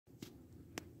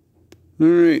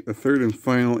Alright, the third and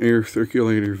final air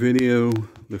circulator video.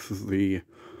 This is the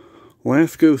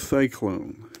Lasko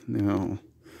Cyclone. Now,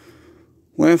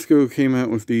 Lasko came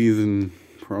out with these in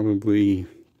probably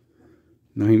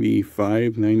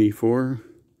 95, 94.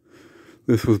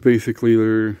 This was basically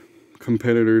their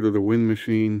competitor to the wind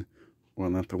machine.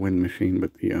 Well, not the wind machine,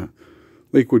 but the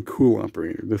liquid cool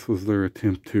operator. This was their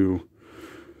attempt to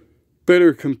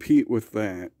better compete with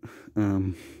that.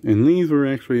 And these were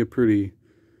actually a pretty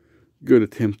good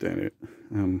attempt at it.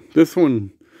 This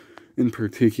one in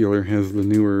particular has the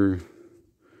newer,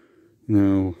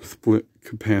 split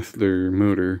capacitor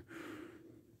motor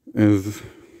as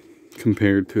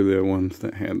compared to the ones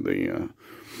that had the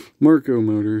Marco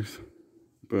motors.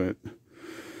 But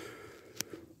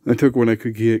I took what I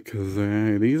could get because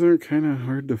these are kind of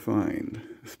hard to find,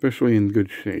 especially in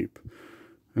good shape.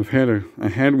 I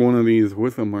had one of these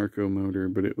with a Marco motor,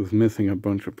 but it was missing a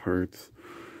bunch of parts.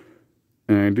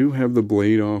 And I do have the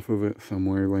blade off of it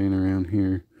somewhere laying around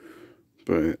here,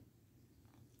 but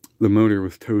the motor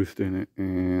was toast in it,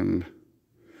 and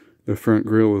the front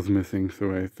grille was missing,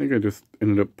 so I think I just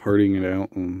ended up parting it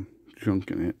out and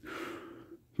junking it.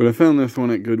 But I found this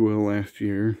one at Goodwill last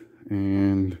year,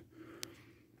 and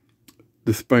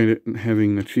despite it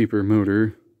having the cheaper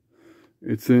motor,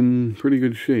 it's in pretty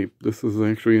good shape. This is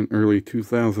actually an early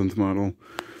 2000s model,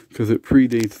 because it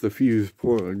predates the fuse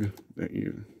plug that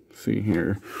you see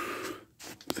here.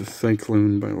 It's a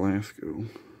Cyclone by Lasko.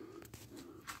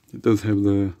 It does have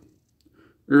the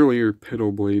earlier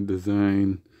pedal blade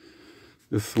design.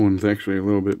 This one's actually a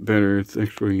little bit better. It's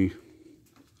actually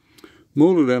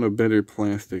molded out of better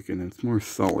plastic, and it's more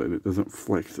solid. It doesn't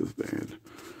flex as bad.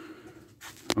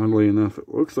 Oddly enough,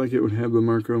 it looks like it would have the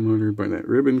Marco motor by that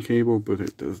ribbon cable, but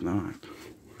it does not.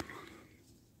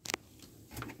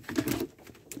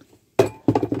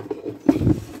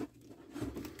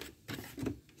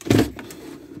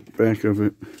 Back of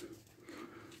it,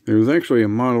 there was actually a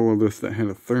model of this that had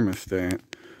a thermostat,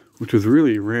 which is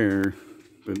really rare,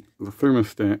 but the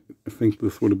thermostat, I think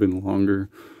this would have been longer,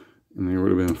 and there would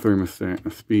have been a thermostat,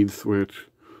 a speed switch.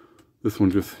 This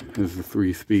one just has the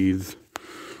 3 speeds.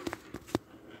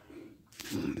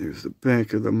 And there's the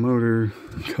back of the motor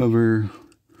cover,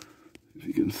 if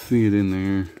you can see it in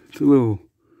there. It's a little,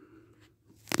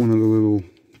 one of the little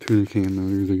tuna can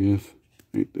motors, I guess,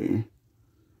 right there.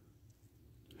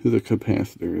 Here's a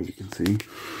capacitor, as you can see.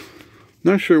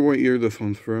 Not sure what year this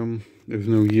one's from. There's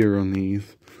no year on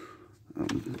these.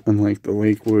 Unlike the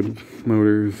Lakewood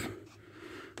motors,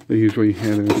 they usually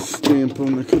had a stamp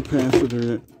on the capacitor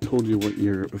that told you what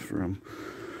year it was from.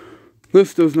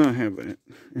 This does not have that,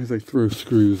 as I throw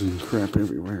screws and crap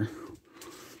everywhere.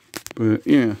 But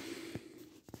yeah.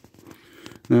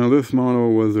 Now this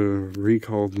model was a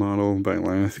recalled model by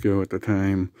Lasko at the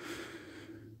time,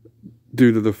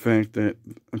 due to the fact that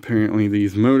apparently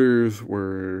these motors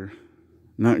were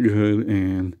not good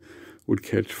and would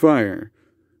catch fire.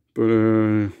 But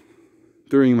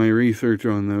during my research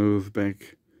on those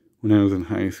back when I was in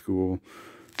high school,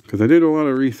 because I did a lot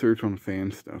of research on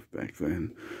fan stuff back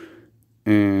then,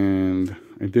 and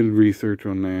I did research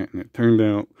on that, and it turned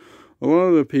out a lot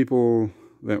of the people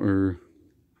that were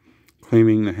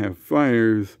claiming to have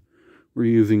fires were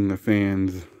using the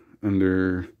fans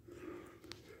under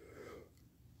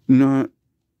not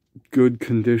good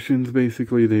conditions.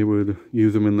 Basically, they would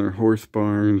use them in their horse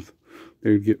barns.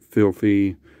 They would get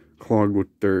filthy, clogged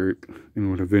with dirt, and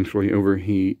would eventually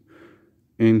overheat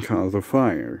and cause a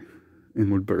fire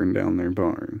and would burn down their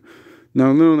barn.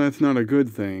 Now, no, that's not a good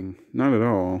thing, not at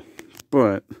all,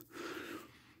 but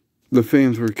the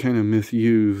fans were kind of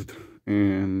misused,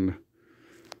 and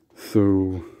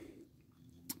so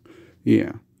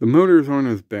yeah, the motors aren't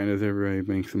as bad as everybody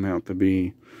makes them out to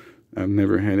be. I've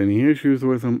never had any issues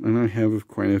with them, and I have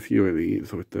quite a few of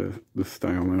these with the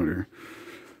style motor.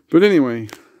 But anyway,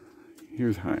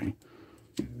 here's high.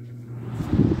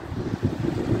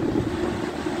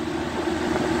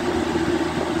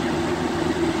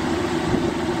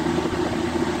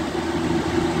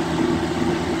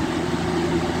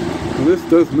 Well, this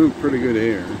does move pretty good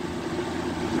air.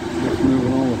 Just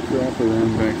moving all the crap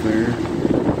around back there.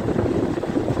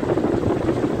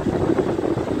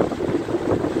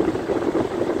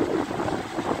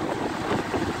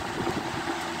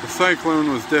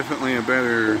 Cyclone was definitely a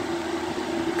better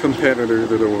competitor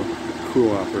to the cool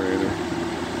operator.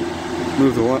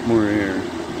 Moves a lot more air.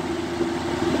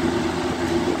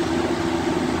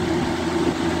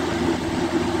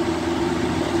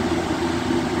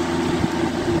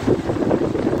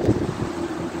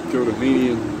 Go to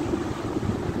medium.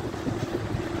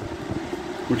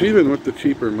 Which even with the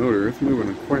cheaper motor, it's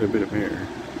moving quite a bit of air.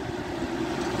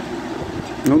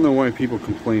 I don't know why people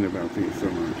complain about these so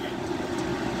much.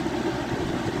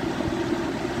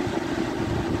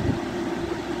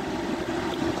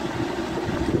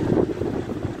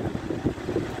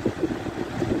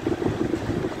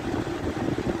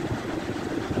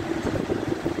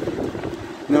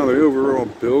 Now the overall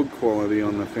build quality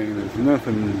on the fan is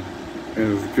nothing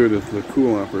as good as the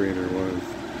cool operator was,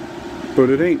 but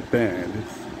it ain't bad,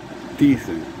 it's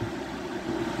decent.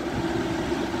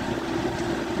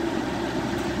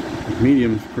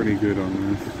 Medium's pretty good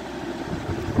on this.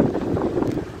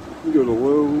 We go to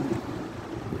low,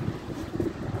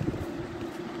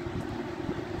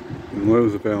 and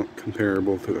low's about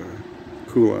comparable to the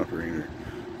cool operator.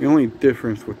 The only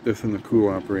difference with this and the cool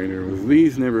operator was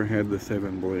these never had the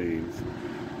 7 blades.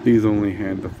 These only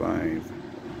had the 5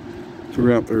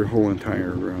 throughout their whole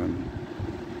entire run.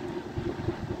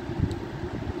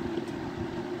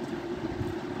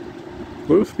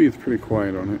 Low speed's pretty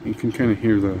quiet on it. You can kind of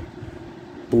hear the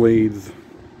blades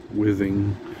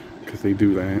whizzing because they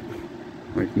do that,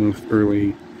 like most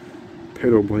early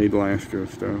pedal blade Lasko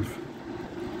stuff.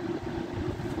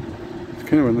 It's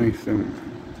kind of a nice sound.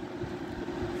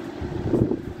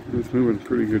 It's moving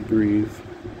pretty good breeze.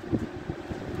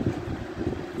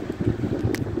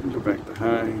 Go back to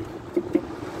high.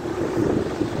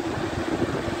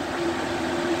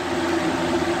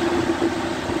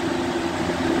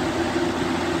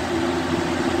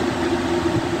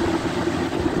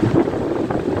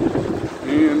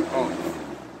 And off.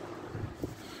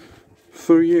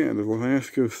 So yeah, the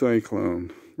Lasko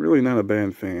Cyclone. Really not a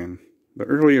bad fan. The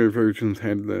earlier versions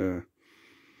had the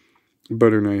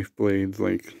butter knife blades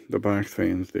like the box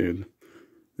fans did.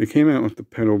 They came out with the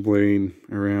pedal blade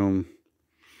around,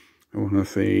 I want to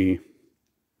say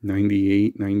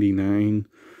 98, 99.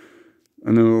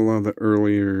 I know a lot of the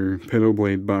earlier pedal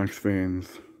blade box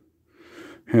fans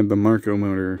had the Marco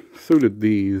motor. So did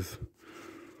these.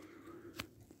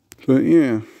 But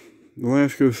yeah, the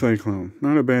Lasko Cyclone.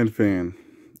 Not a bad fan.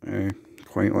 I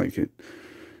quite like it.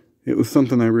 It was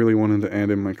something I really wanted to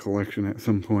add in my collection at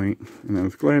some point, and I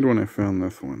was glad when I found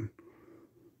this one.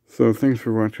 So thanks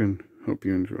for watching. Hope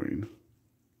you enjoyed.